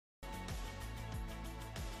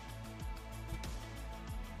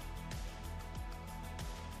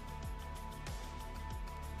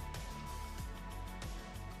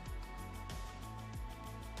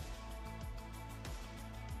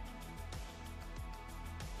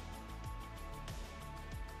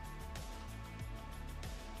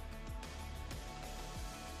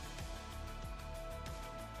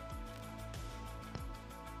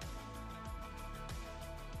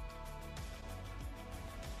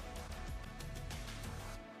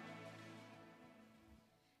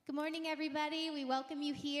morning, everybody. We welcome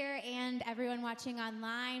you here and everyone watching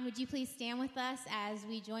online. Would you please stand with us as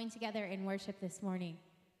we join together in worship this morning?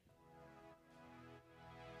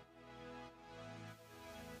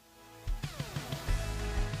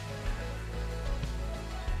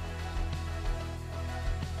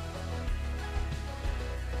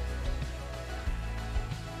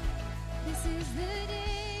 This is the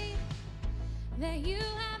day that you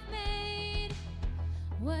have made.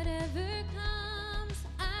 Whatever comes,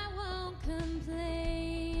 I won't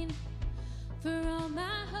complain. For all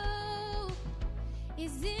my hope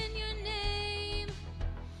is in your name,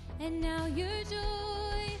 and now your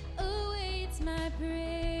joy awaits my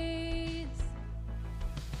praise.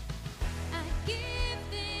 I give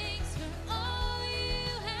thanks for all you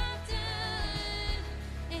have done,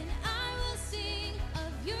 and I will sing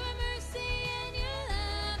of your mercy and your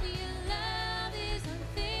love. Your love is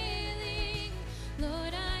unfailing.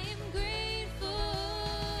 Lord, I am grateful.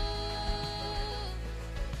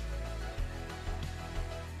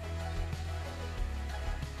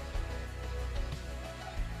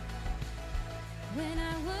 When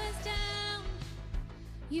I was down,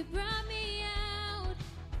 you brought me out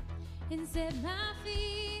and set my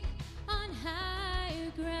feet on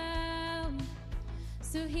higher ground.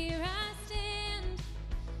 So here I stand,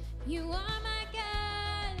 you are my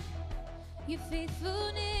God, your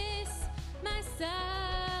faithfulness, my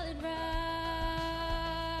solid rock.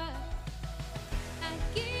 I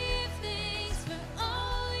give thanks for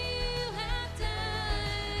all you have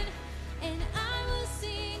done, and I will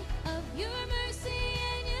sing of your mercy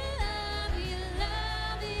and your love. Your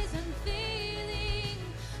love is unfailing.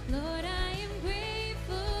 Lord, I am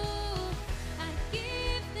grateful. I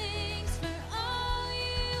give thanks for all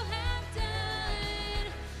you have done.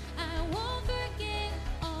 I won't forget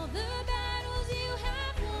all the battles you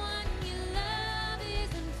have won. Your love is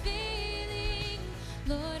unfailing.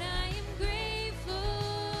 Lord, I am grateful.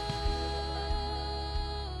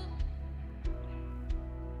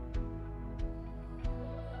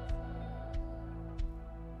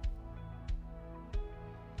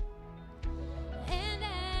 And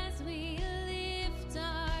as we lift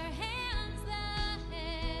our hands, the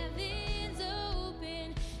heavens open,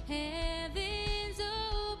 heavens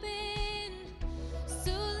open.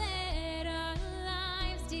 So let our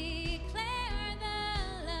lives declare the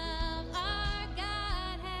love our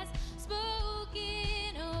God has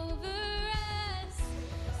spoken over us.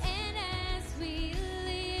 And as we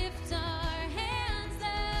lift our hands,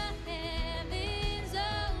 the heavens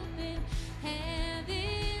open,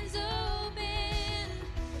 heavens open.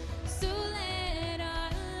 So let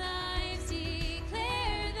our lives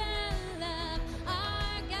declare the love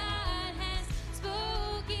our God has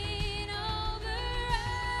spoken over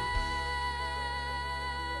us.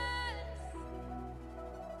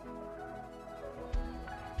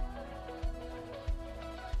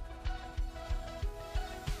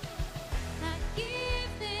 I give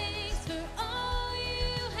thanks for all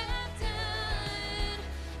you have done,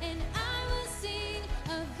 and I will sing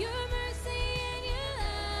of your mercy and your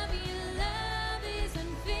love. Your love is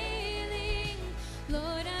unfailing.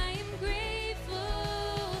 Lord, I am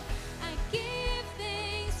grateful. I give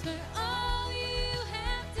thanks for all you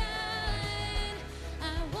have done. I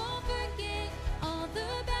won't forget all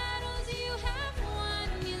the battles you have won.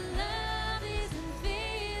 Your love is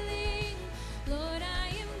unfailing. Lord, I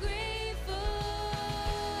am grateful.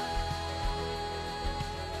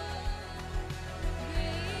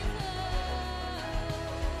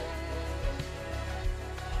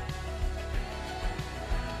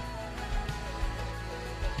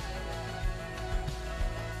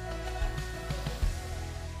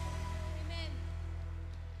 Amen.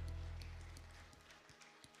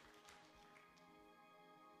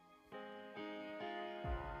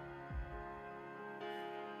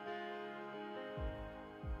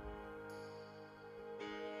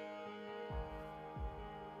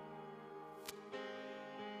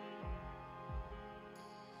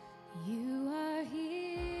 You are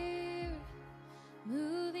here,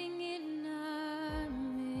 moving in our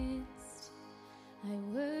midst. I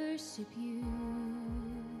worship you.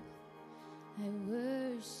 I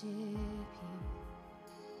worship you.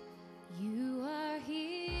 You are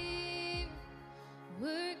here,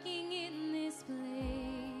 working in this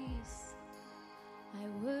place. I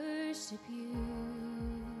worship you.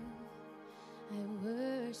 I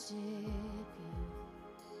worship you.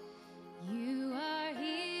 You are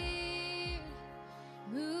here,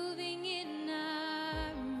 moving in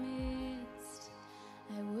our midst.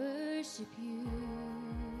 I worship you.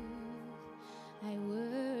 I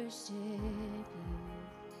worship you.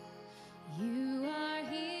 You are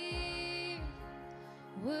here,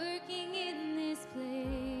 working in this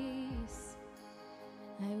place.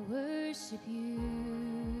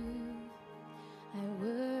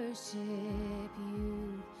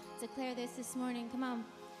 this morning. Come on.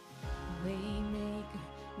 Waymaker,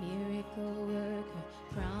 miracle worker,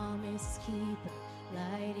 promise keeper,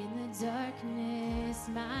 light in the darkness,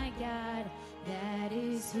 my God, that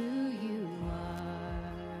is who you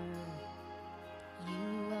are.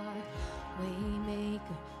 You are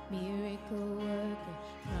waymaker, miracle worker,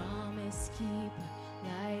 promise keeper,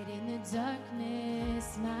 light in the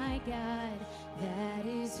darkness, my God, that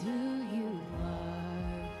is who you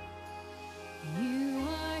are. You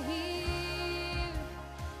are here,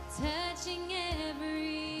 touching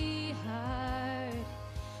every heart.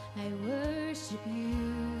 I worship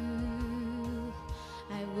you,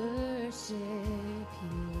 I worship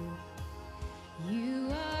you.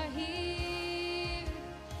 You are here,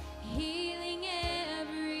 healing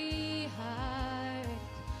every heart.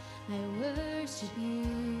 I worship you,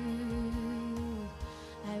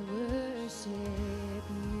 I worship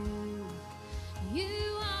you.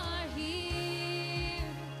 You are here,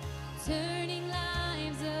 turning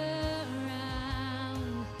lives around.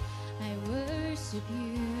 I worship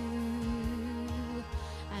you,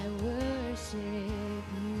 I worship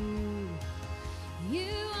you.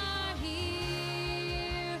 You are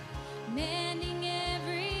here, mending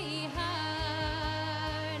every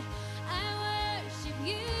heart. I worship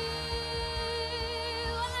you,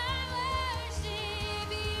 I worship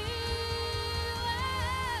you.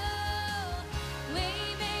 Oh,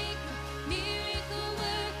 waymaker, miracle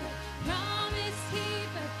worker, promise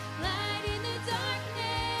keeper, light in the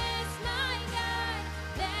darkness, my God,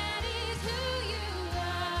 that is who you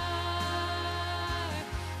are.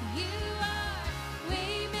 You are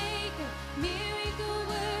waymaker, miracle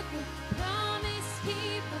worker, promise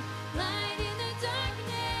keeper, light in the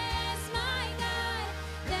darkness, my God,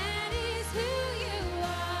 that is who you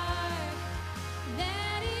are.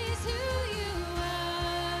 That is who you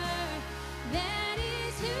are. That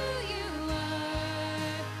is who you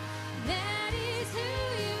are. That is who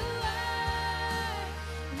you are.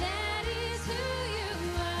 That is who you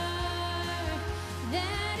are.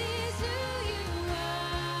 That is who you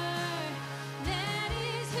are. That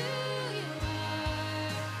is who you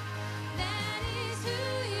are. That is who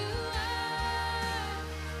you are.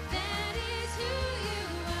 That is who you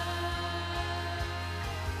are.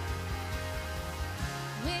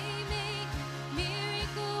 Waymaker,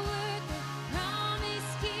 miracle worker,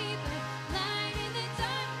 promise keeper, light in the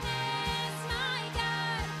darkness, my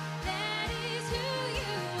God, that is who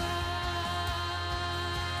you are.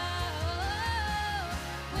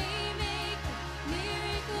 Waymaker,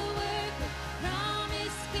 miracle worker,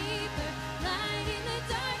 promise keeper, light in the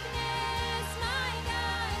darkness, my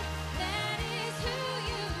God, that is who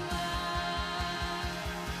you are.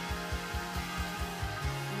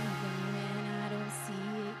 Even when I don't see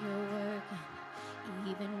it, you're working.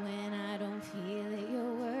 Even when I don't feel it,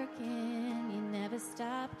 you're working. You never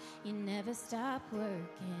stop, you never stop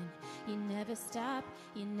working. You never stop,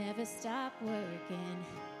 you never stop working.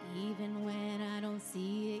 Even when I don't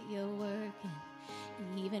see it, you're working.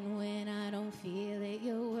 Even when I don't feel it,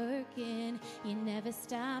 you're working. You never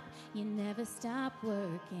stop, you never stop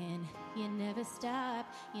working. You never stop,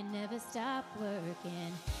 you never stop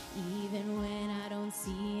working. Even when I don't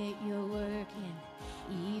see it, you're working.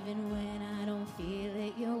 Even when I don't feel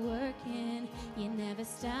it, you're working. You never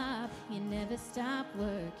stop, you never stop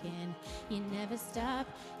working. You never stop,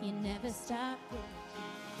 you never stop working.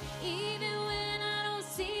 Even when I don't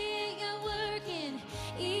see it, you're working.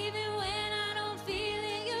 Even when I don't feel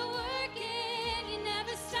it, you're working. You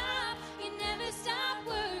never stop, you never stop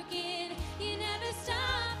working. You never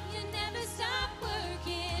stop, you never stop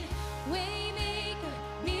working. Waymaker,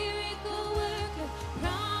 miracle worker,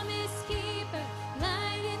 promise keeper,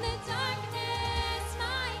 light in the darkness,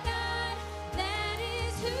 my God, that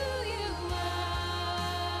is who you are.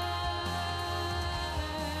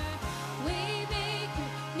 Waymaker,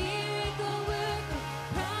 miracle worker,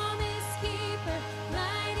 promise keeper,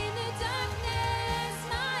 light in the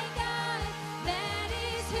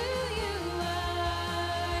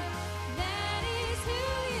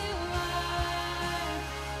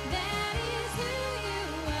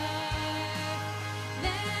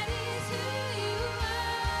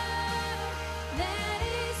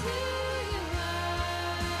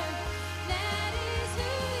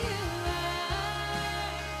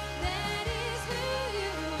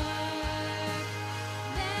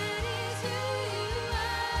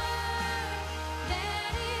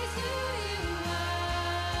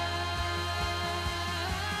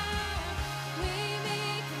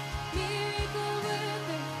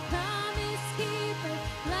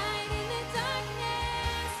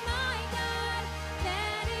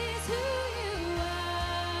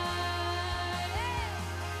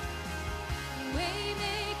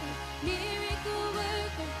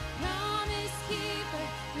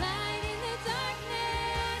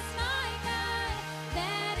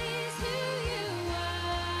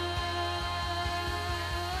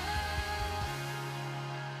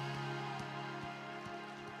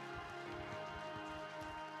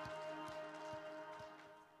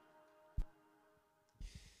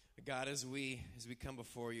God, as we come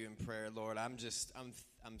before you in prayer, Lord, I'm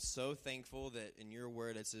so thankful that in your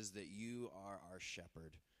word it says that you are our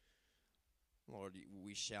shepherd. Lord,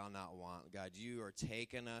 we shall not want. God, you are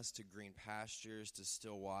taking us to green pastures, to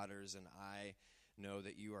still waters, and I know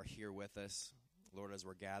that you are here with us. Lord, as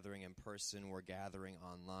we're gathering in person, we're gathering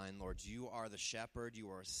online. Lord, you are the shepherd.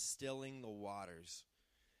 You are stilling the waters.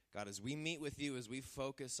 God, as we meet with you, as we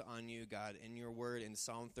focus on you, God, in your word, in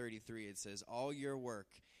Psalm 33, it says, all your work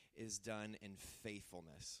is done in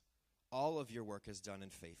faithfulness. All of your work is done in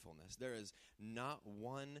faithfulness. There is not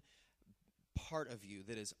one part of you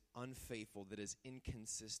that is unfaithful, that is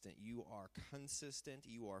inconsistent. You are consistent.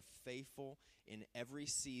 You are faithful in every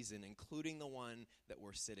season, including the one that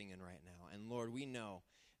we're sitting in right now. And Lord, we know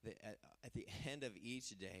that at the end of each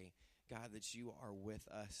day, God, that you are with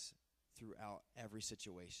us throughout every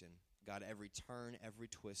situation. God, every turn, every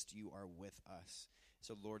twist, you are with us.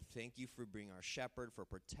 So, Lord, thank you for being our shepherd, for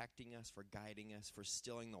protecting us, for guiding us, for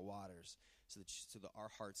stilling the waters so that our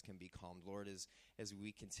hearts can be calmed. Lord, as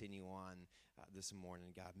we continue on this morning,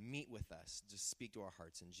 God, meet with us. Just speak to our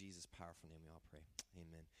hearts. In Jesus' powerful name, we all pray.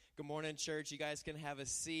 Amen. Good morning, church. You guys can have a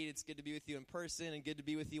seat. It's good to be with you in person and good to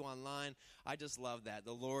be with you online. I just love that.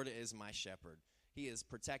 The Lord is my shepherd. He is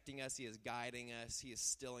protecting us. He is guiding us. He is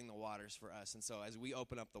stilling the waters for us. And so as we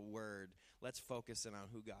open up the word, let's focus in on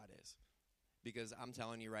who God is. Because I'm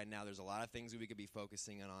telling you right now, there's a lot of things that we could be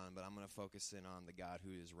focusing in on, but I'm going to focus in on the God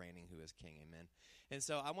who is reigning, who is King. Amen. And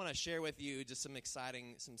so I want to share with you just some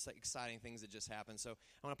exciting things that just happened. So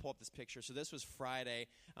I want to pull up this picture. So this was Friday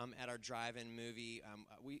at our drive-in movie.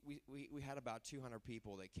 We had about 200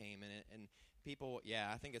 people that came in it, and people,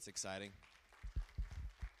 I think it's exciting.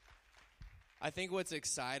 I think what's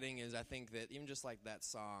exciting is I think that even just like that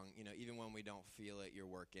song, even when we don't feel it, you're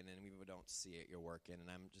working, and we don't see it, you're working.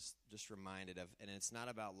 And I'm just reminded of, and it's not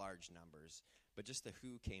about large numbers, but just the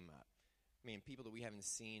who came up. I mean, people that we haven't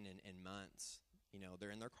seen in months.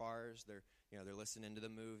 They're in their cars, they're listening to the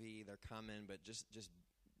movie, they're coming, but just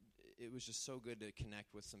it was just so good to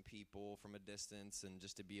connect with some people from a distance and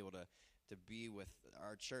just to be able to be with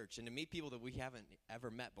our church and to meet people that we haven't ever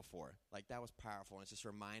met before. Like, that was powerful, and it's just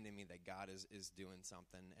reminding me that God is doing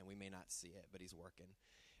something, and we may not see it, but he's working.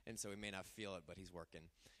 And so we may not feel it, but he's working.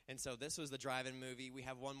 And so this was the drive-in movie. We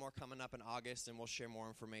have one more coming up in August, and we'll share more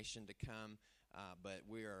information to come. But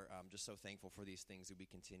we are just so thankful for these things that we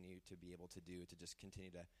continue to be able to do, to just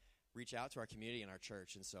continue to reach out to our community and our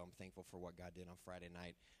church. And so I'm thankful for what God did on Friday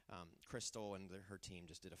night. Crystal and her team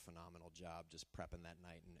just did a phenomenal job just prepping that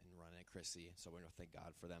night and running it, Chrissy. So we want to thank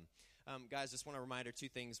God for them. Guys, just want to remind her two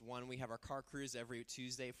things. One, we have our car cruise every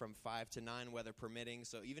Tuesday from 5 to 9, weather permitting.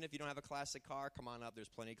 So even if you don't have a classic car, come on up. There's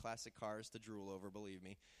plenty of classic cars to drool over, believe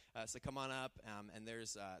me. So come on up, and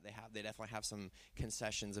there's they definitely have some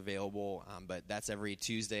concessions available. But that's every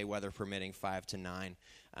Tuesday, weather permitting, 5 to 9.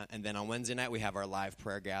 And then on Wednesday night, we have our live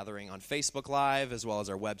prayer gathering on Facebook Live, as well as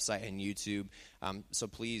our website and YouTube. So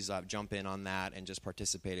please jump in on that and just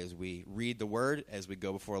participate as we read the Word, as we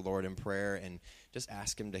go before the Lord in prayer, and just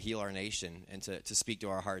ask Him to heal our nation and to speak to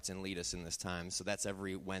our hearts and lead us in this time. So that's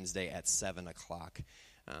every Wednesday at 7 o'clock.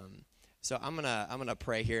 So I'm gonna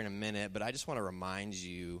pray here in a minute, but I just want to remind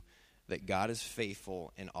you that God is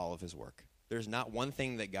faithful in all of His work. There's not one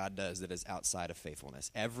thing that God does that is outside of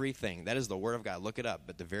faithfulness. Everything, that is the Word of God. Look it up.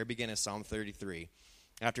 At the very beginning of Psalm 33,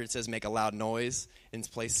 after it says, make a loud noise and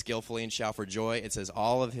play skillfully and shout for joy, it says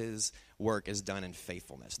all of His work is done in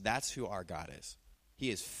faithfulness. That's who our God is.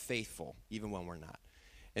 He is faithful even when we're not.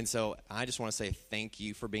 And so I just want to say thank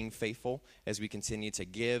you for being faithful as we continue to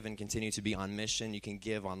give and continue to be on mission. You can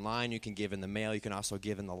give online. You can give in the mail. You can also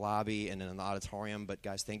give in the lobby and in the auditorium. But,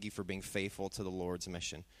 guys, thank you for being faithful to the Lord's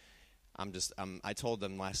mission. I told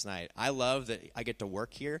them last night, I love that I get to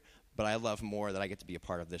work here, but I love more that I get to be a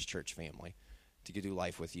part of this church family, to get to do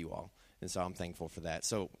life with you all. And so I'm thankful for that.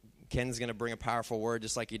 So Ken's going to bring a powerful word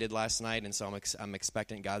just like he did last night, and so I'm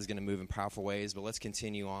expecting God's going to move in powerful ways. But let's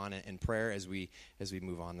continue on in prayer as we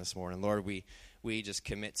move on this morning. Lord, we just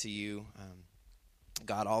commit to you,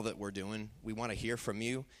 God, all that we're doing. We want to hear from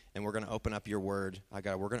you, and we're going to open up your word.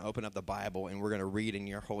 God, we're going to open up the Bible, and we're going to read in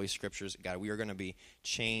your holy scriptures. God, we are going to be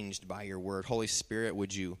changed by your word. Holy Spirit,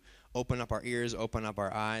 would you open up our ears, open up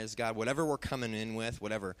our eyes. God, whatever we're coming in with,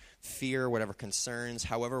 whatever fear, whatever concerns,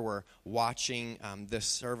 however we're watching this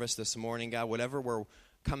service this morning, God, whatever we're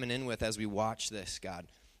coming in with as we watch this, God,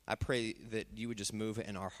 I pray that you would just move it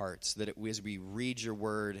in our hearts, that as we read your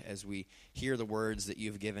word, as we hear the words that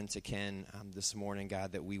you've given to Ken this morning,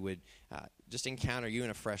 God, that we would just encounter you in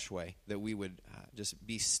a fresh way, that we would just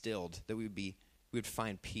be stilled, that we would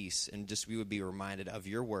find peace, and just we would be reminded of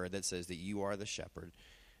your word that says that you are the shepherd,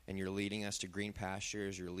 and you're leading us to green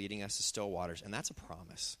pastures, you're leading us to still waters, and that's a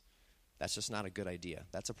promise. That's just not a good idea.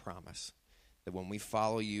 That's a promise. That when we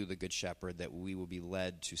follow you, the Good Shepherd, that we will be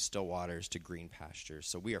led to still waters, to green pastures.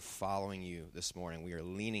 So we are following you this morning. We are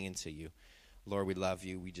leaning into you. Lord, we love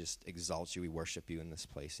you. We just exalt you. We worship you in this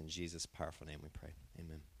place. In Jesus' powerful name we pray.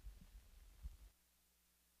 Amen.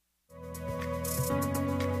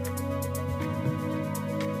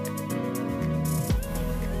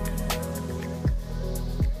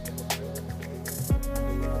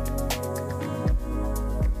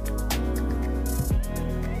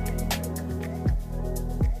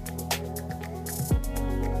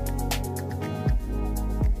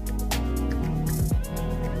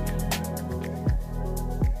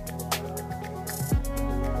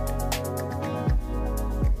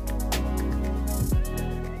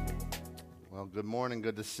 Good morning.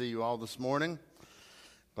 Good to see you all this morning.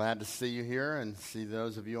 Glad to see you here and see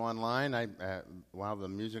those of you online. While the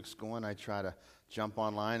music's going, I try to jump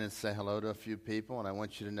online and say hello to a few people, and I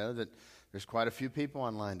want you to know that there's quite a few people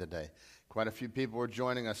online today. Quite a few people are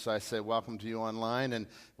joining us, so I say welcome to you online, and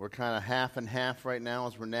we're kind of half and half right now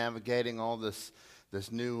as we're navigating all this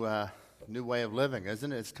new way of living,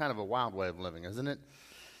 isn't it? It's kind of a wild way of living, isn't it?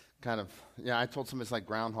 I told somebody it's like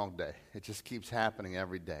Groundhog Day. It just keeps happening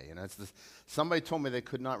every day. You know, somebody told me they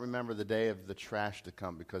could not remember the day of the trash to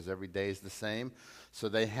come because every day is the same. So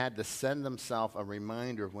they had to send themselves a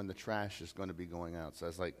reminder of when the trash is going to be going out. So I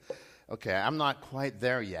was like, okay, I'm not quite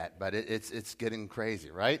there yet, but it's getting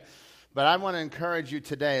crazy, right? But I want to encourage you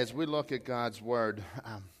today as we look at God's Word.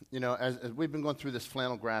 As we've been going through this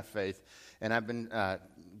flannel graph faith, and I've been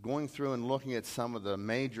going through and looking at some of the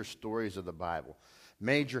major stories of the Bible.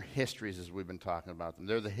 Major histories, as we've been talking about them.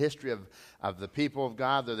 They're the history of the people of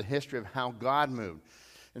God. They're the history of how God moved.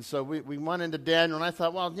 And so we went into Daniel, and I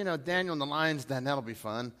thought, well, Daniel and the lion's den, that'll be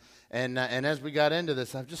fun. And as we got into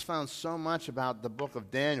this, I've just found so much about the book of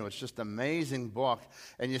Daniel. It's just an amazing book.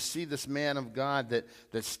 And you see this man of God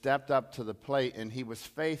that stepped up to the plate, and he was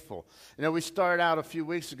faithful. We started out a few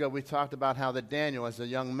weeks ago, we talked about how that Daniel, as a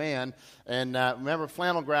young man, and remember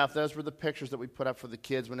flannel graph, those were the pictures that we put up for the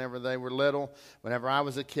kids whenever they were little. Whenever I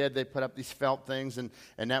was a kid, they put up these felt things, and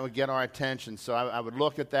that would get our attention. So I would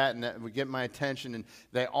look at that, and that would get my attention. And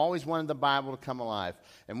they always wanted the Bible to come alive.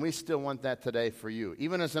 And we still want that today for you.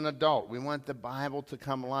 Even as an adult, we want the Bible to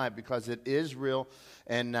come alive because it is real,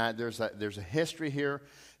 and there's a history here.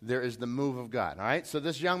 There is the move of God. All right. So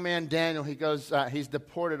this young man Daniel, he's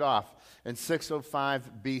deported off in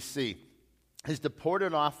 605 BC. He's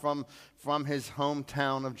deported off from his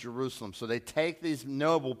hometown of Jerusalem. So they take these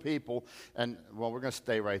noble people, and we're going to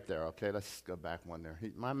stay right there. Okay, let's go back one there.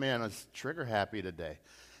 My man is trigger happy today.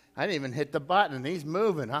 I didn't even hit the button, and he's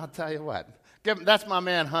moving. I'll tell you what. That's my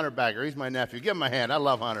man, Hunter Bagger. He's my nephew. Give him a hand. I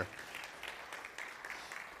love Hunter.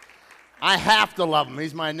 I have to love him.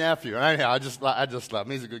 He's my nephew. Anyhow, I just love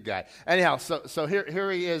him. He's a good guy. Anyhow, so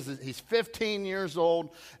here he is. He's 15 years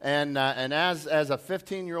old, and as a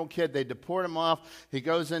 15-year-old kid, they deport him off. He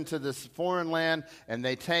goes into this foreign land, and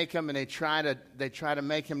they take him, and they try to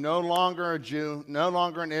make him no longer a Jew, no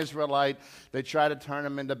longer an Israelite. They try to turn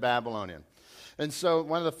him into Babylonian. And so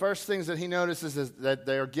one of the first things that he notices is that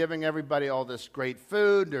they are giving everybody all this great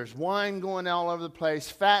food. There's wine going all over the place,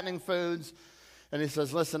 fattening foods. And he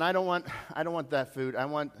says, listen, I don't want that food. I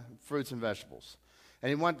want fruits and vegetables. And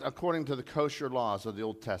he went according to the kosher laws of the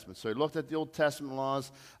Old Testament. So he looked at the Old Testament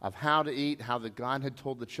laws of how to eat, how that God had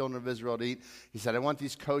told the children of Israel to eat. He said, I want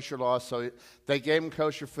these kosher laws. So they gave him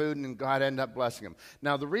kosher food, and God ended up blessing him.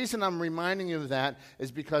 Now, the reason I'm reminding you of that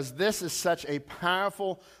is because this is such a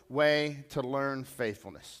powerful way to learn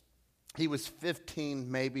faithfulness. He was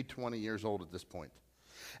 15, maybe 20 years old at this point.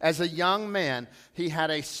 As a young man, he had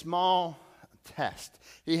a small test.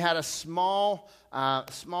 He had a small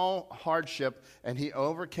hardship, and he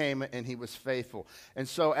overcame it, and he was faithful. And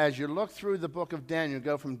so as you look through the book of Daniel,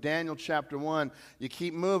 go from Daniel chapter 1, you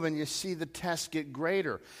keep moving, you see the tests get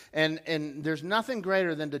greater. And there's nothing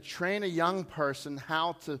greater than to train a young person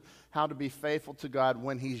how to be faithful to God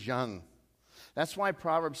when he's young. That's why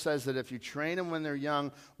Proverbs says that if you train them when they're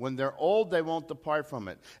young, when they're old, they won't depart from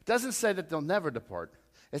it. It doesn't say that they'll never depart.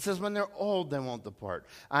 It says when they're old, they won't depart.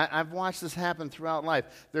 I've watched this happen throughout life.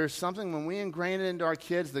 There's something when we ingrain it into our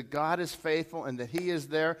kids that God is faithful and that he is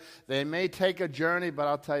there. They may take a journey, but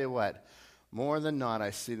I'll tell you what, more than not,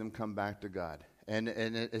 I see them come back to God. And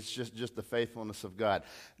it's just the faithfulness of God.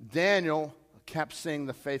 Daniel kept seeing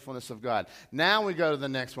the faithfulness of God. Now we go to the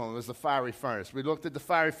next one. It was the fiery furnace. We looked at the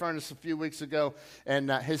fiery furnace a few weeks ago, and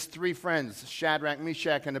his three friends, Shadrach,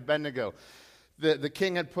 Meshach, and Abednego. the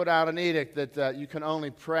king had put out an edict that you can only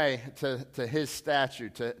pray to his statue,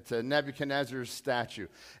 to Nebuchadnezzar's statue.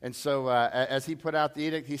 And so as he put out the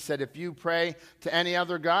edict, he said, if you pray to any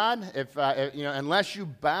other god, unless you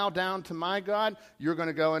bow down to my God, you're going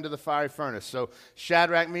to go into the fiery furnace. So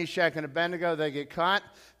Shadrach, Meshach, and Abednego, they get caught.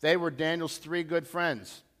 They were Daniel's 3 good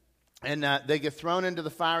friends. And they get thrown into the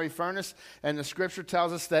fiery furnace, and the scripture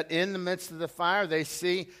tells us that in the midst of the fire, they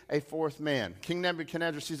see a 4th man. King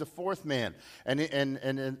Nebuchadnezzar sees a 4th man, and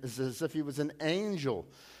it's as if he was an angel.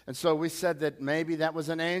 And so we said that maybe that was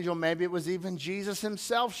an angel, maybe it was even Jesus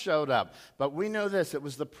himself showed up. But we know this, it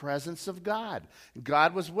was the presence of God.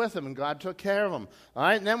 God was with him, and God took care of him. All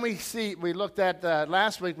right, and then we looked at,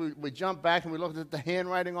 last week, we jumped back and we looked at the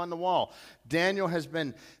handwriting on the wall. Daniel has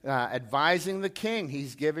been advising the king.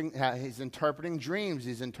 He's interpreting dreams.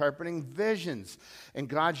 He's interpreting visions. And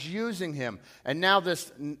God's using him. And now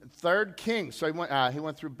this 3rd king, so he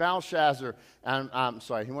went through Belshazzar.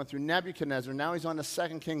 He went through Nebuchadnezzar. Now he's on the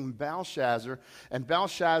 2nd king, Belshazzar. And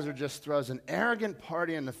Belshazzar just throws an arrogant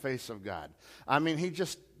party in the face of God. I mean, he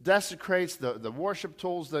just desecrates the worship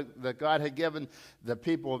tools that God had given the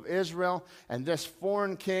people of Israel. And this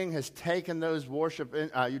foreign king has taken those worship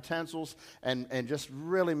utensils and just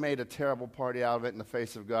really made a terrible party out of it in the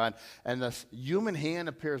face of God. And this human hand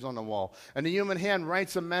appears on the wall. And the human hand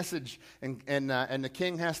writes a message, and the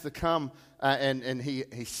king has to come and he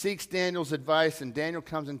seeks Daniel's advice, and Daniel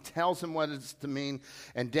comes and tells him what it's to mean.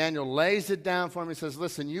 And Daniel lays it down for him. He says,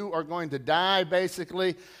 listen, you are going to die,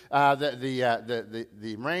 basically.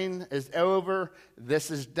 The reign is over. This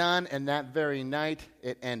is done. And that very night,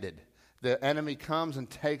 it ended. The enemy comes and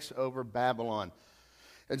takes over Babylon.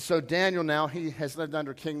 And so Daniel now, he has lived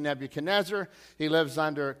under King Nebuchadnezzar. He lives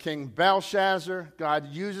under King Belshazzar. God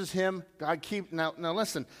uses him. Now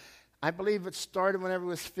listen, I believe it started whenever he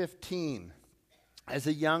was 15. As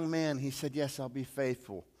a young man, he said, yes, I'll be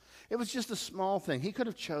faithful. It was just a small thing. He could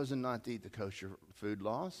have chosen not to eat the kosher food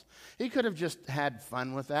laws. He could have just had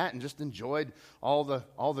fun with that and just enjoyed all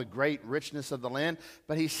the great richness of the land.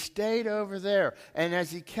 But he stayed over there. And as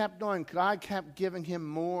he kept going, God kept giving him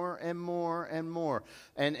more and more and more.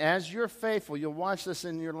 And as you're faithful, you'll watch this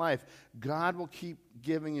in your life, God will keep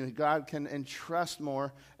giving you. God can entrust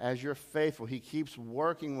more as you're faithful. He keeps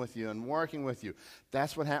working with you and working with you.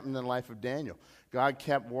 That's what happened in the life of Daniel. God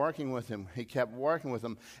kept working with him. He kept working with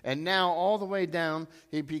him. And now, all the way down,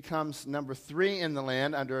 he becomes number 3 in the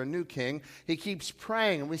land under a new king. He keeps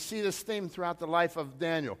praying. And we see this theme throughout the life of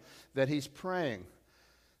Daniel, that he's praying.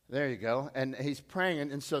 There you go. And he's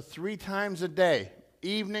praying. And so 3 times a day,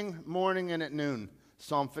 evening, morning, and at noon.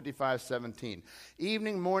 Psalm 55:17.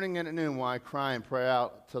 Evening, morning, and at noon will I cry and pray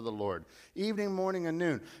out to the Lord. Evening, morning, and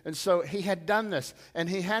noon. And so he had done this. And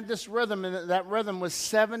he had this rhythm. And that rhythm was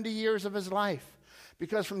 70 years of his life.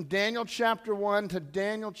 Because from Daniel chapter 1 to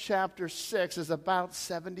Daniel chapter 6 is about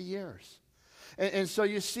 70 years. And so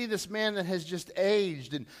you see this man that has just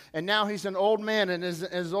aged, and now he's an old man, and in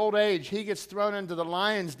his old age, he gets thrown into the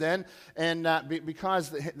lion's den, and because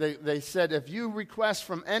they said, if you request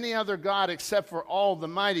from any other god except for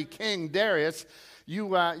Almighty King Darius,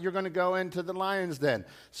 you're going to go into the lion's den.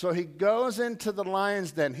 So he goes into the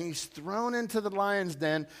lion's den. He's thrown into the lion's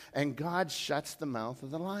den, and God shuts the mouth of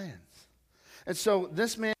the lions. And so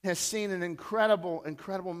this man has seen an incredible,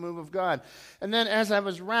 incredible move of God. And then as I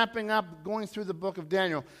was wrapping up, going through the book of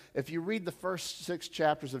Daniel, if you read the first 6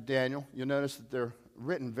 chapters of Daniel, you'll notice that they're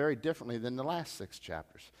written very differently than the last 6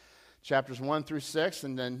 chapters. Chapters 1 through 6,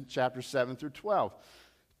 and then chapters 7 through 12.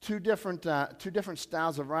 Two different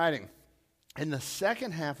styles of writing. In the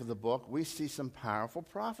second half of the book, we see some powerful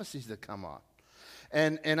prophecies that come up.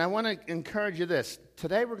 And I want to encourage you this.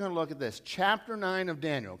 Today we're going to look at this. Chapter 9 of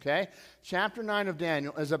Daniel, okay? Chapter 9 of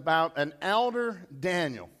Daniel is about an elder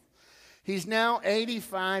Daniel. He's now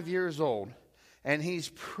 85 years old, and he's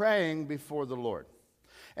praying before the Lord.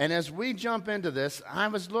 And as we jump into this, I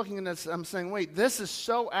was looking at this, I'm saying, wait, this is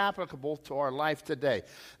so applicable to our life today.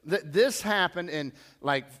 This happened in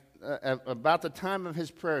about the time of his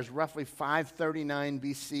prayers, roughly 539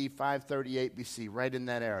 BC, 538 BC, right in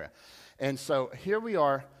that area. And so here we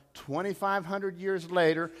are, 2,500 years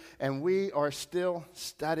later, and we are still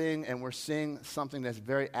studying, and we're seeing something that's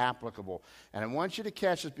very applicable. And I want you to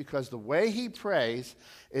catch this, because the way he prays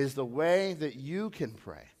is the way that you can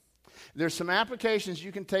pray. There's some applications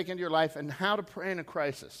you can take into your life and how to pray in a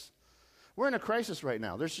crisis. We're in a crisis right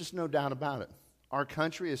now. There's just no doubt about it. Our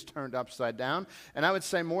country is turned upside down, and I would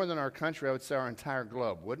say more than our country, I would say our entire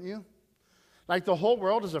globe, wouldn't you? Like the whole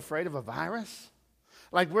world is afraid of a virus.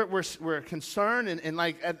 Like we're concerned, and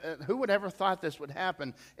like who would ever thought this would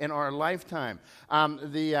happen in our lifetime?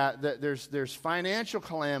 There's financial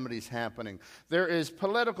calamities happening. There is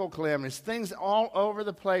political calamities. Things all over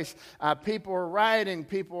the place. People are rioting.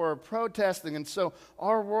 People are protesting, and so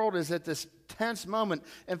our world is at this tense moment.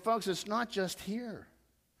 And folks, it's not just here.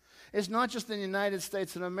 It's not just in the United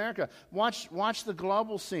States and America. Watch the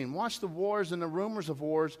global scene. Watch the wars and the rumors of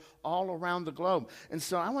wars all around the globe. And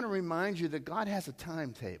so I want to remind you that God has a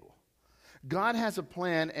timetable. God has a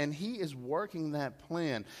plan, and He is working that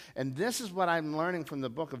plan. And this is what I'm learning from the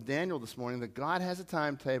book of Daniel this morning, that God has a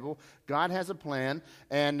timetable, God has a plan,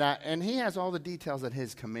 and He has all the details at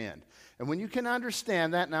His command. And when you can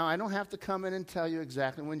understand that, now I don't have to come in and tell you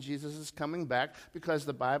exactly when Jesus is coming back, because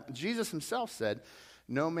the Bible, Jesus Himself said,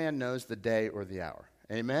 no man knows the day or the hour.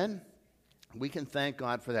 Amen? We can thank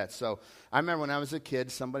God for that. So I remember when I was a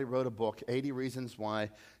kid, somebody wrote a book, 80 Reasons Why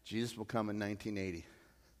Jesus Will Come in 1980.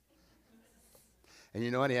 And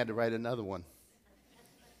you know what? He had to write another one.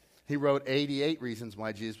 He wrote 88 Reasons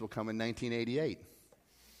Why Jesus Will Come in 1988.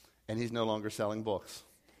 And he's no longer selling books.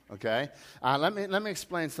 Okay? Let me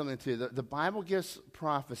explain something to you. The Bible gives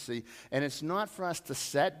prophecy, and it's not for us to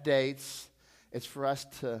set dates. It's for us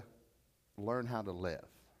to learn how to live.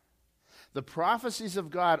 The prophecies of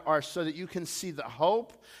God are so that you can see the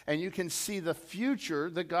hope and you can see the future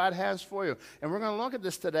that God has for you. And we're going to look at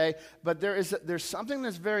this today, but there's something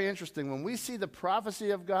that's very interesting. When we see the prophecy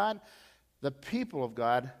of God, the people of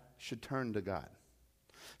God should turn to God.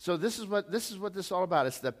 So this is what this is all about.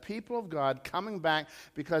 It's the people of God coming back,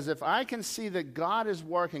 because if I can see that God is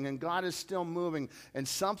working and God is still moving and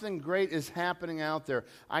something great is happening out there,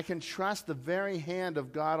 I can trust the very hand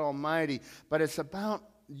of God Almighty. But it's about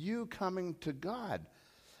you coming to God.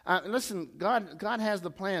 Listen, God has the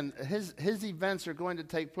plan. His events are going to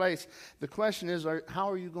take place. The question is, how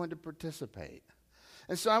are you going to participate?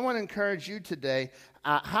 And so I want to encourage you today,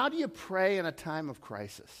 how do you pray in a time of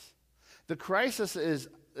crisis? The crisis is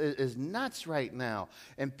nuts right now,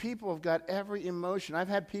 and people have got every emotion. I've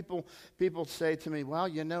had people say to me, well,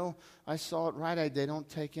 you know, I saw at Rite Aid they don't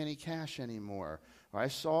take any cash anymore. Or I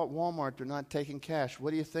saw at Walmart they're not taking cash.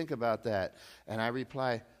 What do you think about that? And I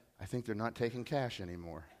reply, I think they're not taking cash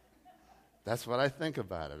anymore. That's what I think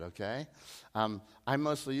about it, okay? I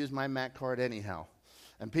mostly use my MAC card anyhow.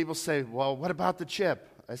 And people say, well, what about the chip?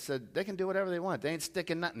 I said, they can do whatever they want. They ain't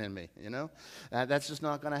sticking nothing in me, you know? That's just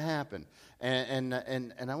not going to happen. And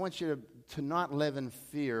I want you to not live in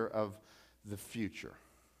fear of the future.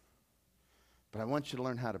 But I want you to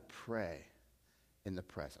learn how to pray in the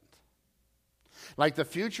present. Like the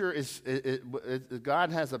future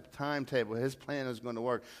God has a timetable. His plan is going to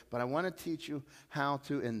work. But I want to teach you how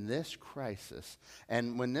to in this crisis.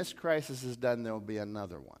 And when this crisis is done, there will be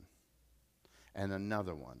another one. And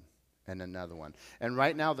another one. And another one. And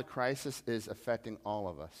right now the crisis is affecting all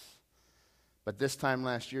of us. But this time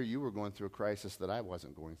last year, you were going through a crisis that I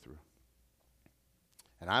wasn't going through.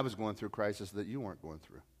 And I was going through a crisis that you weren't going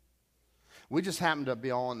through. We just happen to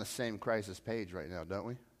be all on the same crisis page right now, don't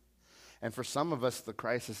we? And for some of us, the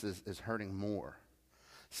crisis is hurting more.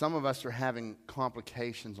 Some of us are having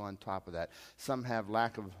complications on top of that. Some have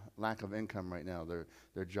lack of income right now.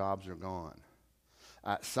 Their jobs are gone.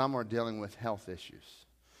 Some are dealing with health issues.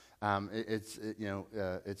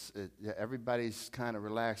 Everybody's kind of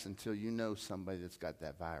relaxed until you know somebody that's got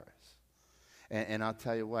that virus. And I'll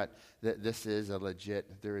tell you what, this is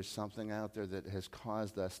there is something out there that has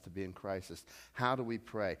caused us to be in crisis. How do we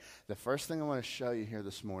pray? The first thing I want to show you here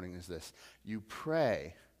this morning is this. You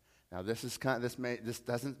pray. Now this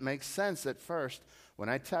doesn't make sense at first when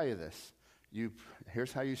I tell you this.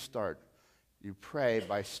 Here's how you start. You pray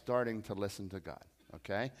by starting to listen to God.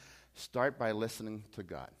 Okay? Start by listening to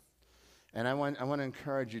God. And I want to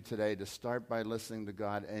encourage you today to start by listening to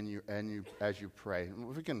God as you pray.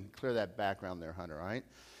 If we can clear that background there, Hunter, all right?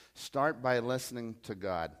 Start by listening to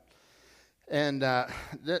God. And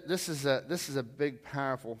this is a big,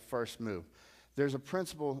 powerful first move. There's a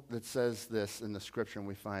principle that says this in the Scripture, and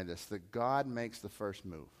we find this, that God makes the first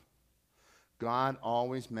move. God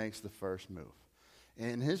always makes the first move.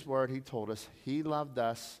 In His Word, He told us He loved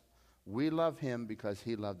us. We love Him because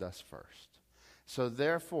He loved us first. So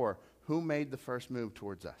therefore, who made the first move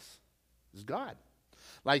towards us? It's God.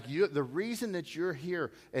 Like the reason that you're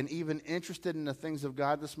here and even interested in the things of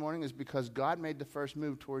God this morning is because God made the first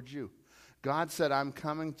move towards you. God said, I'm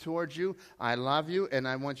coming towards you, I love you, and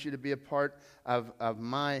I want you to be a part of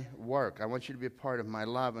my work. I want you to be a part of my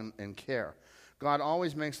love and care. God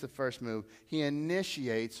always makes the first move. He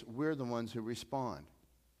initiates, we're the ones who respond.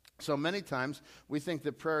 So many times we think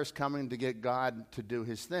that prayer is coming to get God to do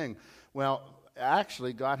His thing. Well,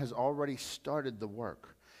 actually, God has already started the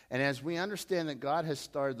work. And as we understand that God has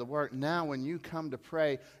started the work, now when you come to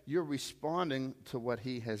pray, you're responding to what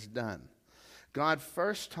he has done. God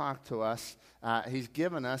first talked to us. He's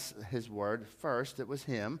given us his word first. It was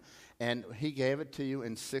him. And he gave it to you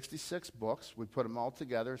in 66 books. We put them all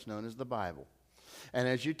together. It's known as the Bible. And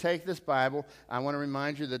as you take this Bible, I want to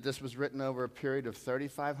remind you that this was written over a period of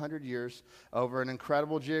 3,500 years, over an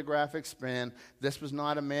incredible geographic span. This was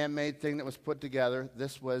not a man-made thing that was put together.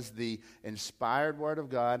 This was the inspired Word of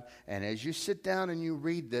God. And as you sit down and you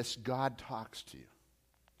read this, God talks to you.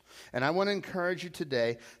 And I want to encourage you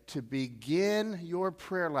today to begin your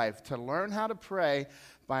prayer life, to learn how to pray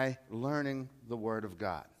by learning the Word of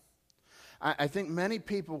God. I think many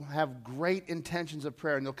people have great intentions of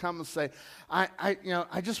prayer, and they'll come and say, I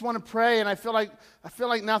just want to pray, and I feel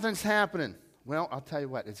like nothing's happening. Well, I'll tell you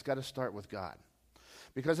what, it's got to start with God.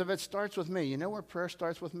 Because if it starts with me, you know where prayer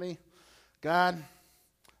starts with me? God,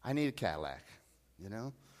 I need a Cadillac,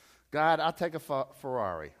 God, I'll take a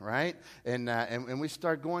Ferrari, right? And we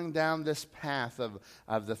start going down this path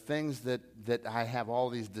of the things that I have all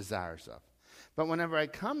these desires of. But whenever I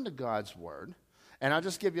come to God's Word, and I'll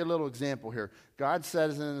just give you a little example here. God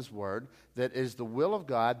says in his word that it is the will of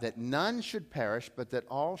God that none should perish, but that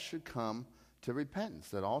all should come to repentance,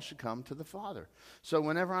 that all should come to the Father. So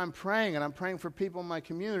whenever I'm praying, and I'm praying for people in my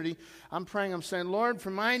community, I'm saying, Lord,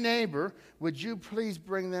 for my neighbor, would you please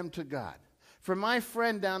bring them to God? For my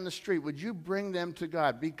friend down the street, would you bring them to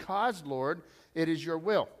God? Because, Lord, it is your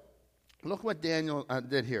will. Look what Daniel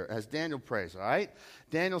did here as Daniel prays, all right?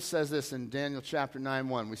 Daniel says this in Daniel chapter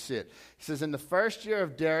 9:1. We see it. He says, in the first year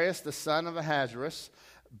of Darius, the son of Ahasuerus,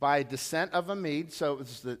 by descent of a Mede, so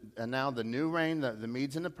it's now the new reign, the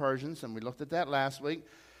Medes and the Persians, and we looked at that last week,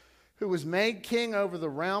 who was made king over the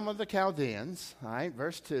realm of the Chaldeans, all right,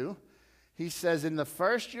 verse 2. He says, in the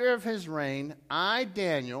first year of his reign, I,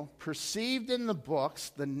 Daniel, perceived in the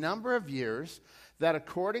books the number of years that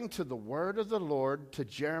according to the word of the Lord to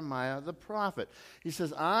Jeremiah the prophet. He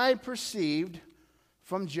says, I perceived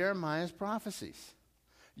from Jeremiah's prophecies.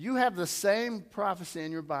 You have the same prophecy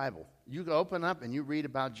in your Bible. You open up and you read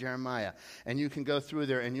about Jeremiah, and you can go through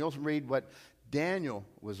there and you'll read what Daniel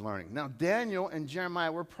was learning. Now, Daniel and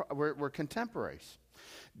Jeremiah were contemporaries.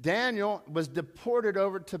 Daniel was deported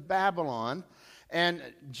over to Babylon, and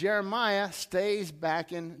Jeremiah stays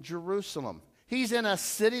back in Jerusalem. He's in a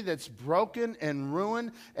city that's broken and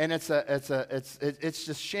ruined, and it's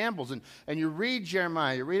just shambles. And you read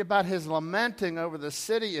Jeremiah, you read about his lamenting over the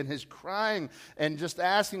city and his crying and just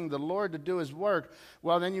asking the Lord to do his work.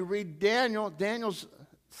 Well, then you read Daniel. Daniel's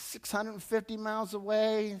 650 miles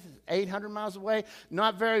away, 800 miles away,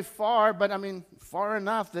 not very far, but I mean far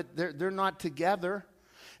enough that they're not together.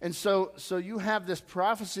 And so you have this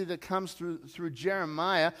prophecy that comes through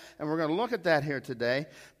Jeremiah, and we're going to look at that here today.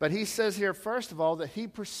 But he says here, first of all, that he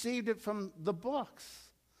perceived it from the books.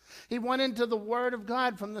 He went into the Word of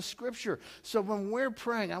God from the Scripture. So when we're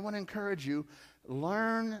praying, I want to encourage you,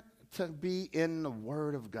 learn to be in the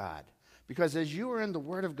Word of God. Because as you are in the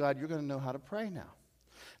Word of God, you're going to know how to pray now.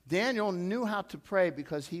 Daniel knew how to pray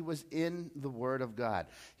because he was in the Word of God.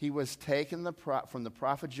 He was taken from the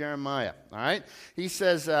prophet Jeremiah. All right? He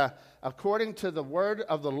says, according to the word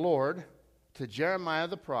of the Lord to Jeremiah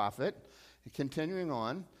the prophet, continuing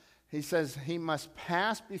on, he says he must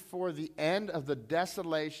pass before the end of the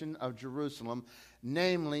desolation of Jerusalem,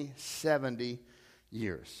 namely 70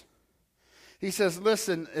 years. He says,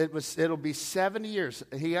 listen, it'll be 70 years.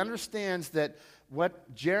 He understands that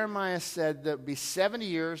what Jeremiah said, that would be 70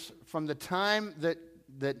 years from the time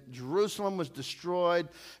that Jerusalem was destroyed,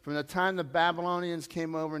 from the time the Babylonians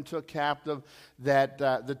came over and took captive, that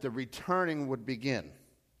the returning would begin.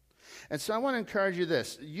 And so I want to encourage you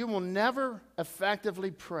this. You will never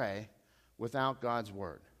effectively pray without God's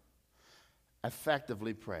Word.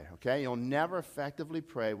 Effectively pray, okay? You'll never effectively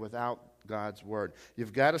pray without God's Word.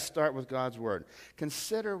 You've got to start with God's Word.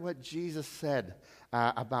 Consider what Jesus said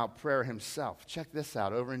about prayer himself. Check this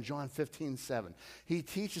out over in John 15:7. He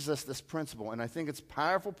teaches us this principle, and I think it's a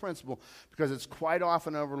powerful principle because it's quite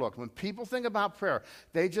often overlooked. When people think about prayer,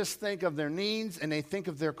 they just think of their needs and they think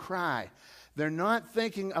of their cry. They're not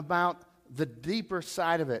thinking about the deeper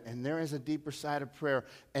side of it, and there is a deeper side of prayer,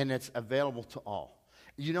 and it's available to all.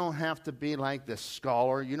 You don't have to be like this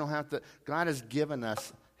scholar. You don't have to. God has given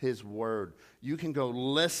us His Word. You can go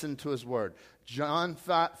listen to His Word. John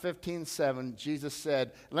 15:7, Jesus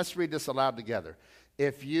said, let's read this aloud together.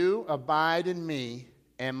 If you abide in me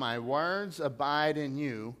and my words abide in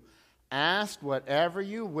you, ask whatever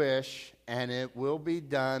you wish and it will be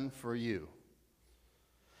done for you.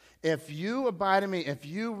 If you abide in me, if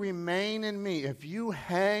you remain in me, if you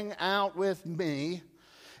hang out with me,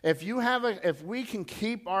 if we can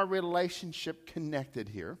keep our relationship connected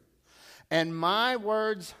here, and my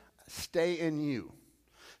words stay in you.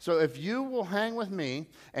 So if you will hang with me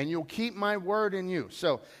and you'll keep my word in you.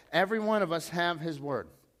 So every one of us have his word.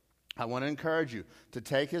 I want to encourage you to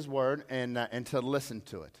take his word and to listen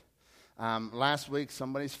to it. Last week,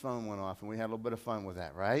 somebody's phone went off, and we had a little bit of fun with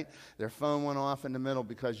that, right? Their phone went off in the middle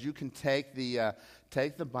because you can take the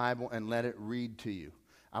Bible and let it read to you.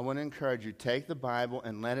 I want to encourage you, take the Bible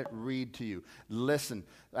and let it read to you. Listen,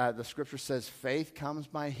 the scripture says faith comes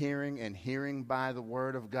by hearing and hearing by the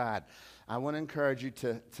word of God. I want to encourage you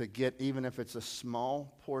to get, even if it's a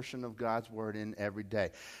small portion of God's word in every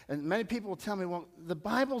day. And many people will tell me, well, the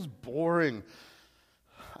Bible's boring.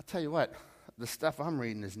 I'll tell you what, the stuff I'm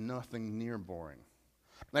reading is nothing near boring.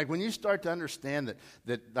 Like when you start to understand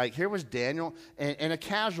that like here was Daniel, and a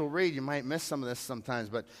casual read, you might miss some of this sometimes,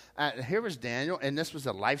 but here was Daniel, and this was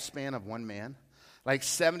a lifespan of one man. Like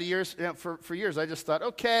 70 years, for years I just thought,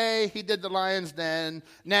 okay, he did the lion's den,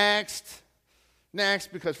 next,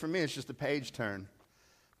 because for me it's just a page turn.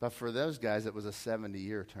 But for those guys it was a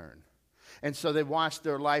 70-year turn. And so they watched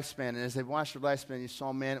their lifespan, and as they watched their lifespan, you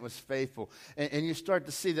saw, man, it was faithful. And you start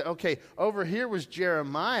to see that, okay, over here was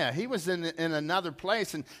Jeremiah. He was in another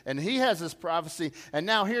place, and he has this prophecy. And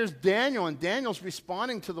now here's Daniel, and Daniel's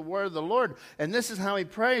responding to the word of the Lord. And this is how he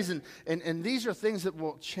prays. And these are things that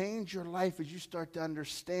will change your life as you start to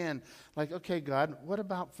understand, like, okay, God, what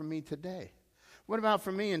about for me today? What about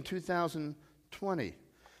for me in 2020?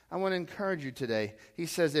 I want to encourage you today. He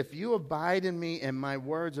says, if you abide in me and my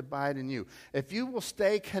words abide in you, if you will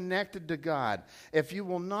stay connected to God, if you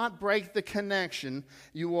will not break the connection,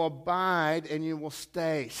 you will abide and you will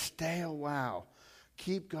stay. Stay a while.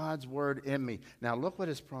 Keep God's word in me. Now look what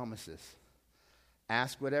his promise is.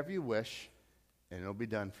 Ask whatever you wish and it'll be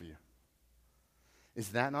done for you. Is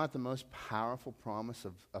that not the most powerful promise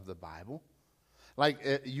of the Bible?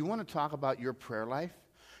 Like, you want to talk about your prayer life?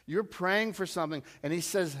 You're praying for something, and he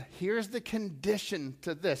says, here's the condition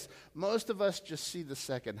to this. Most of us just see the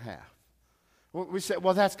second half. We say,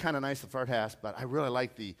 well, that's kind of nice, the first half, but I really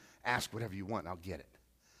like the ask whatever you want, and I'll get it.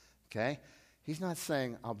 Okay? He's not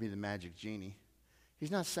saying, I'll be the magic genie.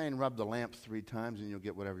 He's not saying, rub the lamp 3 times and you'll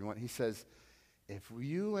get whatever you want. He says, if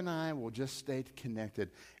you and I will just stay connected,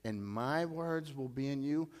 and my words will be in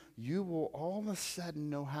you, you will all of a sudden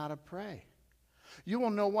know how to pray. You will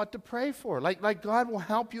know what to pray for. Like God will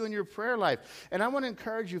help you in your prayer life. And I want to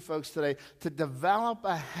encourage you folks today to develop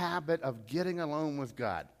a habit of getting alone with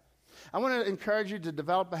God. I want to encourage you to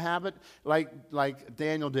develop a habit like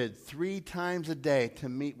Daniel did, 3 times a day to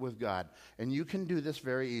meet with God. And you can do this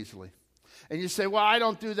very easily. And you say, well, I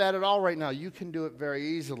don't do that at all right now. You can do it very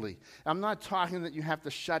easily. I'm not talking that you have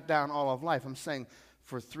to shut down all of life. I'm saying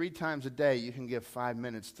for 3 times a day, you can give 5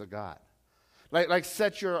 minutes to God. Like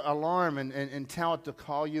set your alarm and tell it to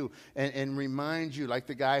call you and remind you, like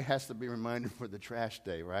the guy has to be reminded for the trash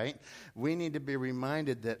day, right? We need to be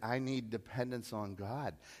reminded that I need dependence on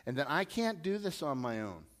God and that I can't do this on my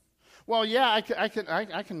own. Well, yeah,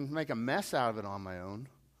 I can make a mess out of it on my own,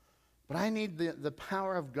 but I need the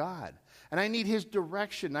power of God. And I need his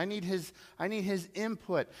direction. I need his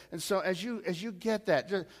input. And so as you get that,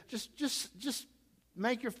 just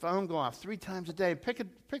make your phone go off 3 times a day. Pick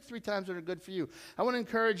 3 times that are good for you. I want to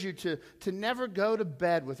encourage you to never go to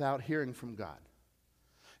bed without hearing from God.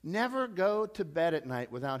 Never go to bed at night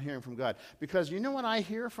without hearing from God. Because you know what I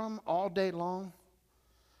hear from all day long?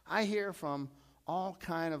 I hear from all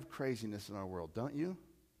kind of craziness in our world, don't you?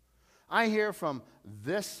 I hear from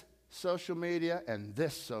this social media and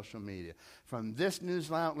this social media, from this news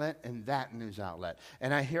outlet and that news outlet.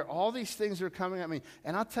 And I hear all these things that are coming at me.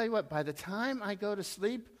 And I'll tell you what, by the time I go to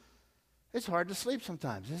sleep, it's hard to sleep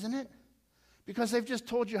sometimes, isn't it? Because they've just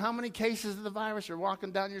told you how many cases of the virus are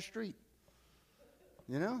walking down your street.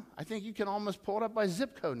 You know, I think you can almost pull it up by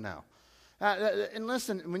zip code now. And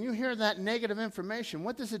listen, when you hear that negative information,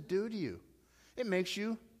 what does it do to you? It makes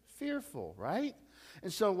you fearful, right?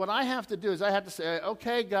 And so what I have to do is I have to say,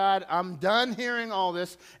 okay, God, I'm done hearing all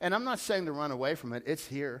this. And I'm not saying to run away from it. It's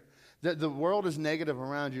here. The world is negative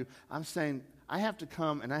around you. I'm saying I have to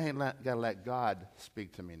come and I got to let God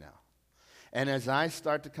speak to me now. And as I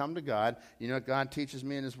start to come to God, you know what God teaches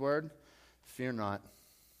me in his word? Fear not,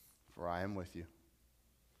 for I am with you.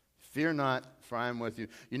 Fear not, for I am with you.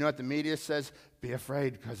 You know what the media says? Be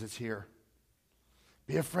afraid because it's here.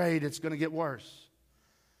 Be afraid, it's going to get worse.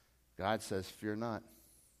 God says, fear not.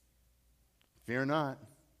 Fear not.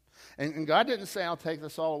 And God didn't say, I'll take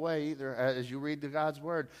this all away either. As you read God's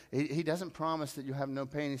word, he doesn't promise that you have no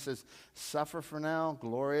pain. He says, suffer for now,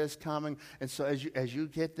 glory is coming. And so as you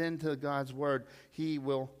get into God's word, he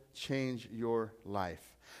will change your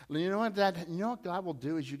life. You know what God will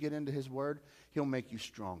do as you get into his word? He'll make you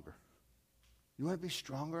stronger. You want to be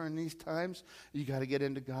stronger in these times? You got to get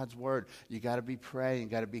into God's word. You got to be praying. You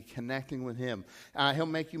got to be connecting with him. He'll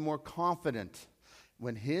make you more confident.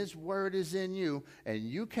 When his word is in you, and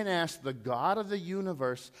you can ask the God of the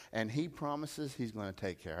universe, and he promises he's going to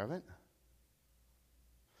take care of it.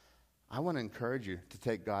 I want to encourage you to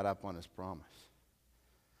take God up on his promise,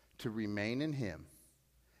 to remain in him,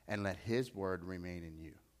 and let his word remain in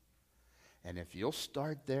you. And if you'll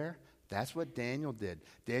start there, that's what Daniel did.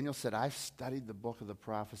 Daniel said, I've studied the book of the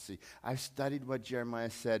prophecy. I've studied what Jeremiah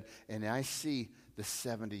said, and I see the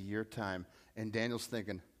 70-year time. And Daniel's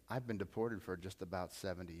thinking, I've been deported for just about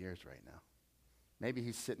 70 years right now. Maybe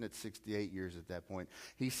he's sitting at 68 years at that point.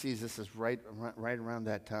 He sees this as right around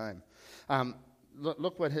that time.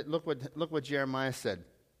 Look what Jeremiah said.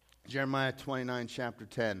 Jeremiah 29, chapter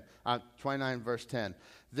 10, 29, verse 10.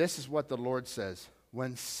 This is what the Lord says.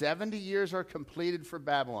 When 70 years are completed for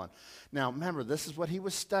Babylon. Now, remember, this is what he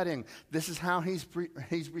was studying. This is how he's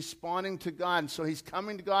responding to God. So he's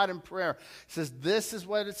coming to God in prayer. He says, this is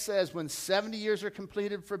what it says. When 70 years are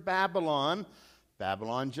completed for Babylon,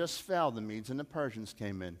 Babylon just fell. The Medes and the Persians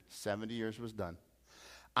came in. 70 years was done.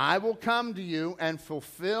 I will come to you and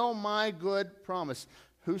fulfill my good promise.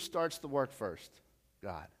 Who starts the work first?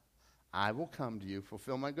 God. I will come to you,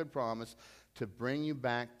 fulfill my good promise, to bring you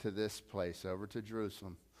back to this place, over to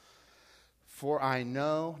Jerusalem. For I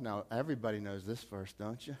know, now everybody knows this verse,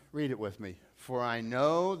 don't you? Read it with me. For I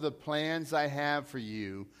know the plans I have for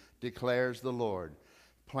you, declares the Lord.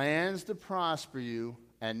 Plans to prosper you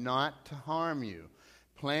and not to harm you.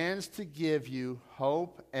 Plans to give you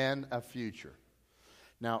hope and a future.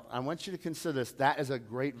 Now, I want you to consider this. That is a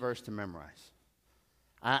great verse to memorize.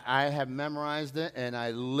 I have memorized it, and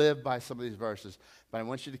I live by some of these verses. But I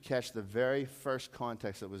want you to catch the very first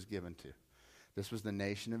context that was given to. This was the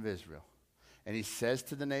nation of Israel. And he says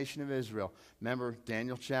to the nation of Israel, remember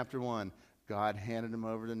Daniel chapter 1, God handed him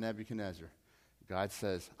over to Nebuchadnezzar. God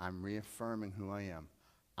says, I'm reaffirming who I am.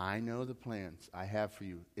 I know the plans I have for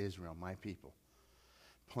you, Israel, my people.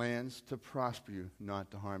 Plans to prosper you,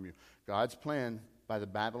 not to harm you. God's plan by the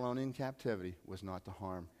Babylonian captivity was not to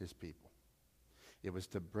harm his people. It was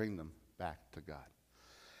to bring them back to God.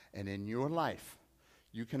 And in your life,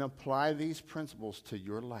 you can apply these principles to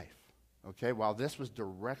your life. Okay? While this was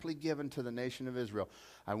directly given to the nation of Israel,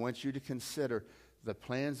 I want you to consider the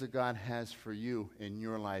plans that God has for you in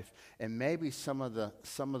your life, and maybe some of the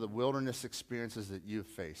wilderness experiences that you've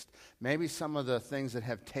faced. Maybe some of the things that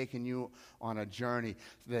have taken you on a journey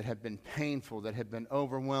that have been painful, that have been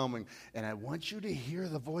overwhelming. And I want you to hear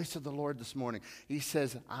the voice of the Lord this morning. He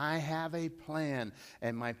says, I have a plan,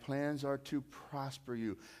 and my plans are to prosper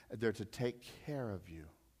you. They're to take care of you,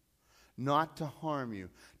 not to harm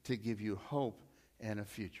you, to give you hope and a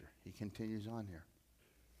future. He continues on here.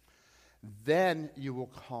 Then you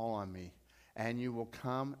will call on me, and you will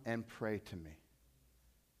come and pray to me,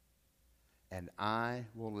 and I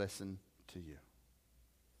will listen to you.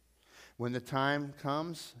 When the time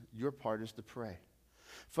comes, your part is to pray.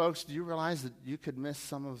 Folks, do you realize that you could miss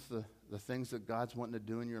some of the things that God's wanting to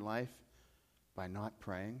do in your life by not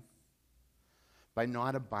praying? By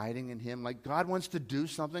not abiding in him? Like God wants to do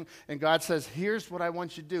something, and God says, here's what I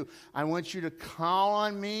want you to do. I want you to call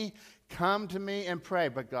on me, come to me, and pray.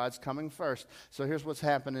 But God's coming first. So here's what's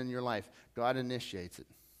happened in your life. God initiates it.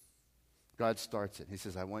 God starts it. He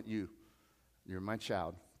says, I want you. You're my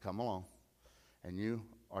child. Come along. And you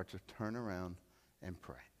are to turn around and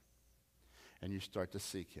pray. And you start to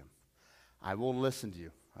seek him. I will listen to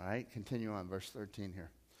you. All right? Continue on. Verse 13 here.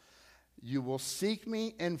 You will seek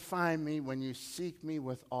me and find me when you seek me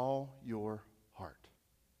with all your heart.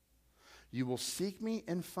 You will seek me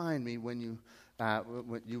and find me when you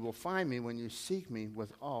will find me when you seek me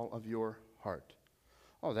with all of your heart.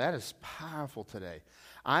 Oh, that is powerful today.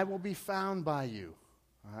 I will be found by you.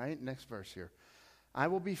 All right, next verse here. I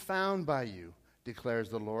will be found by you, declares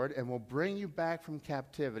the Lord, and will bring you back from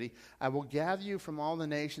captivity. I will gather you from all the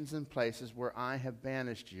nations and places where I have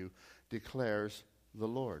banished you, declares the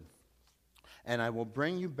Lord. And I will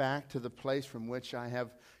bring you back to the place from which I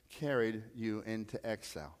have carried you into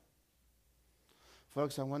exile.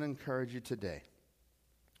 Folks, I want to encourage you today.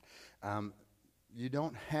 You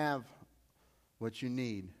don't have what you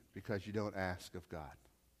need because you don't ask of God.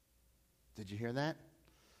 Did you hear that?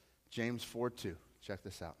 James 4:2. Check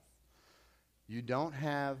this out. You don't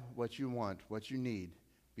have what you want, what you need,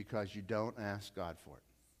 because you don't ask God for it.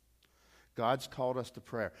 God's called us to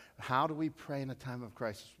prayer. How do we pray in a time of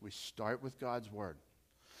crisis? We start with God's word.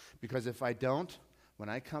 Because if I don't, when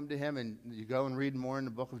I come to him, and you go and read more in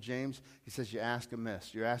the book of James, he says you ask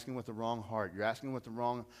amiss. You're asking with the wrong heart. You're asking with the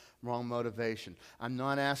wrong motivation. I'm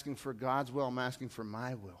not asking for God's will. I'm asking for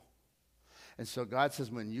my will. And so God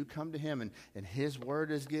says when you come to him and his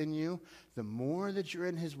word is in you, the more that you're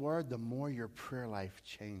in his word, the more your prayer life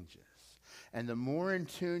changes. And the more in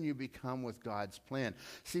tune you become with God's plan.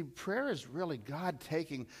 See, prayer is really God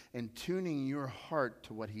taking and tuning your heart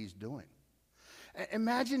to what he's doing.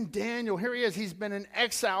 Imagine Daniel. Here he is. He's been in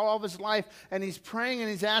exile all of his life, and he's praying and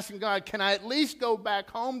he's asking God, can I at least go back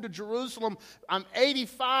home to Jerusalem? I'm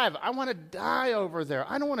 85. I want to die over there.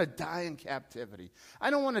 I don't want to die in captivity. I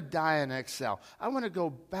don't want to die in exile. I want to go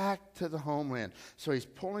back to the homeland. So he's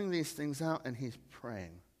pulling these things out, and he's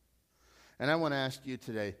praying. And I want to ask you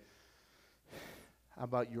today, how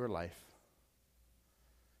about your life?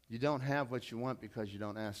 You don't have what you want because you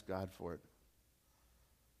don't ask God for it.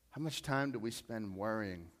 How much time do we spend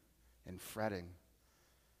worrying and fretting?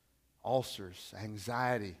 Ulcers,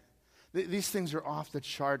 anxiety. These things are off the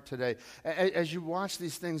chart today. As you watch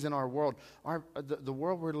these things in our world, the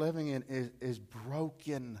world we're living in is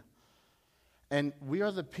broken. And we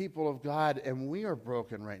are the people of God, and we are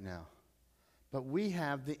broken right now. But we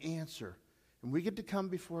have the answer. And we get to come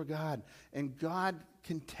before God, and God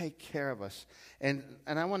can take care of us. And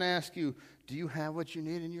I want to ask you, do you have what you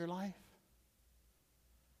need in your life?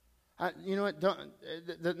 You know what?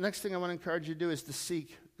 The next thing I want to encourage you to do is to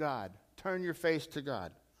seek God. Turn your face to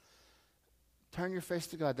God. Turn your face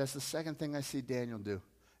to God. That's the second thing I see Daniel do.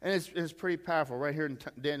 And it's pretty powerful. Right here in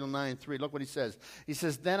Daniel 9:3, look what he says. He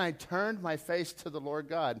says, then I turned my face to the Lord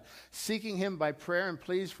God, seeking him by prayer and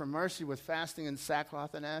pleas for mercy with fasting and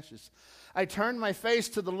sackcloth and ashes. I turned my face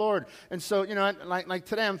to the Lord. And so, you know, like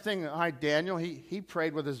today I'm thinking, all right, Daniel, he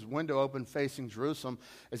prayed with his window open facing Jerusalem.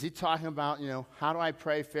 Is he talking about, you know, how do I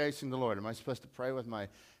pray facing the Lord? Am I supposed to pray with my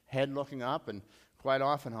head looking up? And quite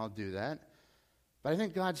often I'll do that. But I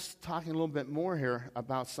think God's talking a little bit more here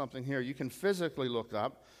about something here. You can physically look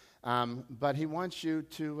up, but he wants you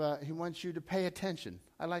to pay attention.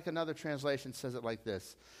 I like another translation says it like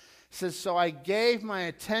this. It says, so I gave my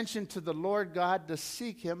attention to the Lord God to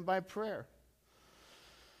seek him by prayer.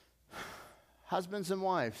 Husbands and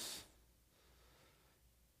wives,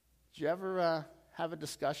 did you ever have a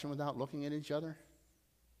discussion without looking at each other?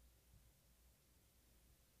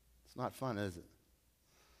 It's not fun, is it?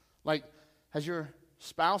 Like, has your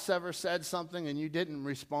spouse ever said something and you didn't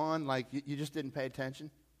respond, like you just didn't pay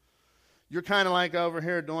attention? You're kind of like over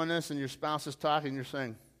here doing this and your spouse is talking, you're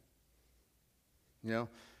saying, you know,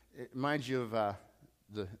 it reminds you of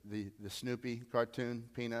the Snoopy cartoon,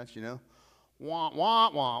 Peanuts, you know? Wah,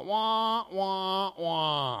 wah, wah, wah, wah,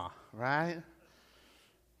 wah, right?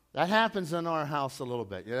 That happens in our house a little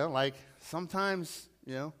bit, you know? Like sometimes,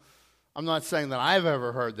 you know, I'm not saying that I've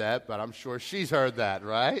ever heard that, but I'm sure she's heard that,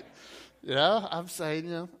 right? You know, I'm saying,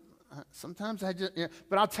 you know, sometimes I just, you know,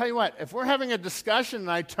 but I'll tell you what, if we're having a discussion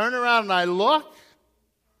and I turn around and I look,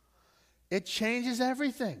 it changes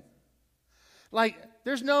everything. Like,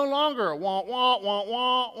 there's no longer a wah, wah, wah,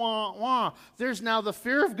 wah, wah, wah. There's now the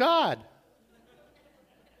fear of God.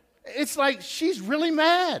 It's like she's really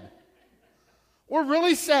mad, or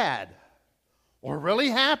really sad, or really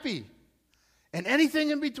happy, and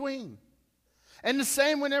anything in between. And the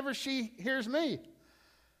same whenever she hears me.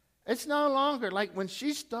 It's no longer like when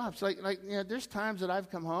she stops. Like you know, there's times that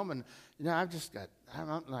I've come home and you know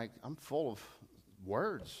I'm full of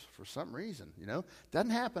words for some reason. You know,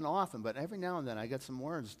 doesn't happen often, but every now and then I get some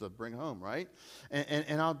words to bring home, right?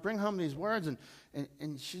 And I'll bring home these words,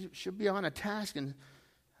 and she'll be on a task, and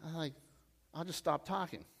I'll just stop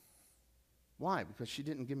talking. Why? Because she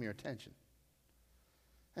didn't give me her attention.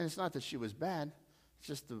 And it's not that she was bad. It's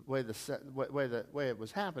just the way it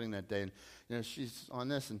was happening that day. And you know, she's on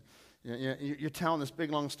this, and you know, you're telling this big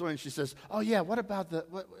long story, and she says, "Oh yeah, what about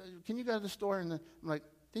can you go to the store?" And I'm like,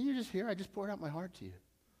 "Didn't you just hear? I just poured out my heart to you."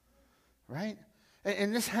 Right?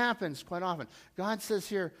 And this happens quite often. God says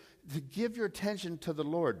here to give your attention to the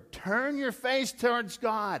Lord. Turn your face towards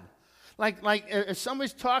God. Like if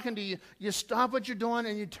somebody's talking to you, you stop what you're doing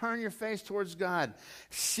and you turn your face towards God,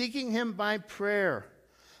 seeking Him by prayer.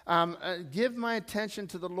 Give my attention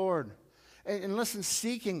to the Lord. And listen,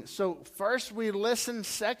 seeking. So first we listen,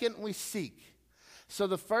 second we seek. So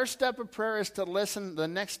the first step of prayer is to listen. The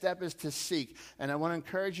next step is to seek. And I want to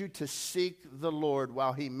encourage you to seek the Lord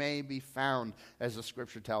while He may be found, as the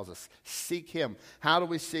Scripture tells us. Seek Him. How do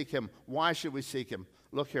we seek Him? Why should we seek Him?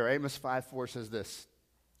 Look here, Amos 5:4 says this.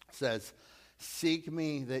 It says, "Seek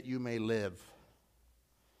me that you may live.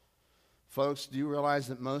 Folks, do you realize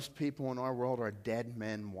that most people in our world are dead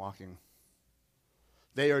men walking?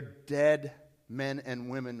 They are dead men and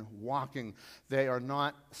women walking. They are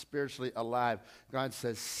not spiritually alive. God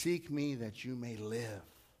says, seek me that you may live.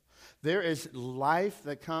 There is life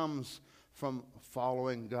that comes from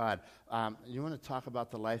following God. You want to talk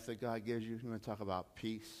about the life that God gives you? You want to talk about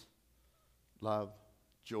peace, love,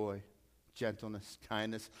 joy, gentleness,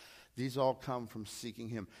 kindness. These all come from seeking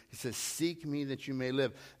him. He says, seek me that you may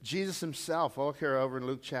live. Jesus himself, look here over in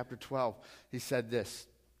Luke chapter 12, he said this,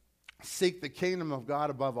 seek the kingdom of God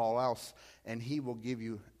above all else, and he will give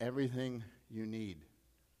you everything you need.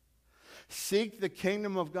 Seek the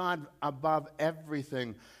kingdom of God above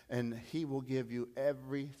everything, and he will give you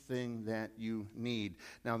everything that you need.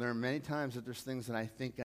 Now, there are many times that there's things that I think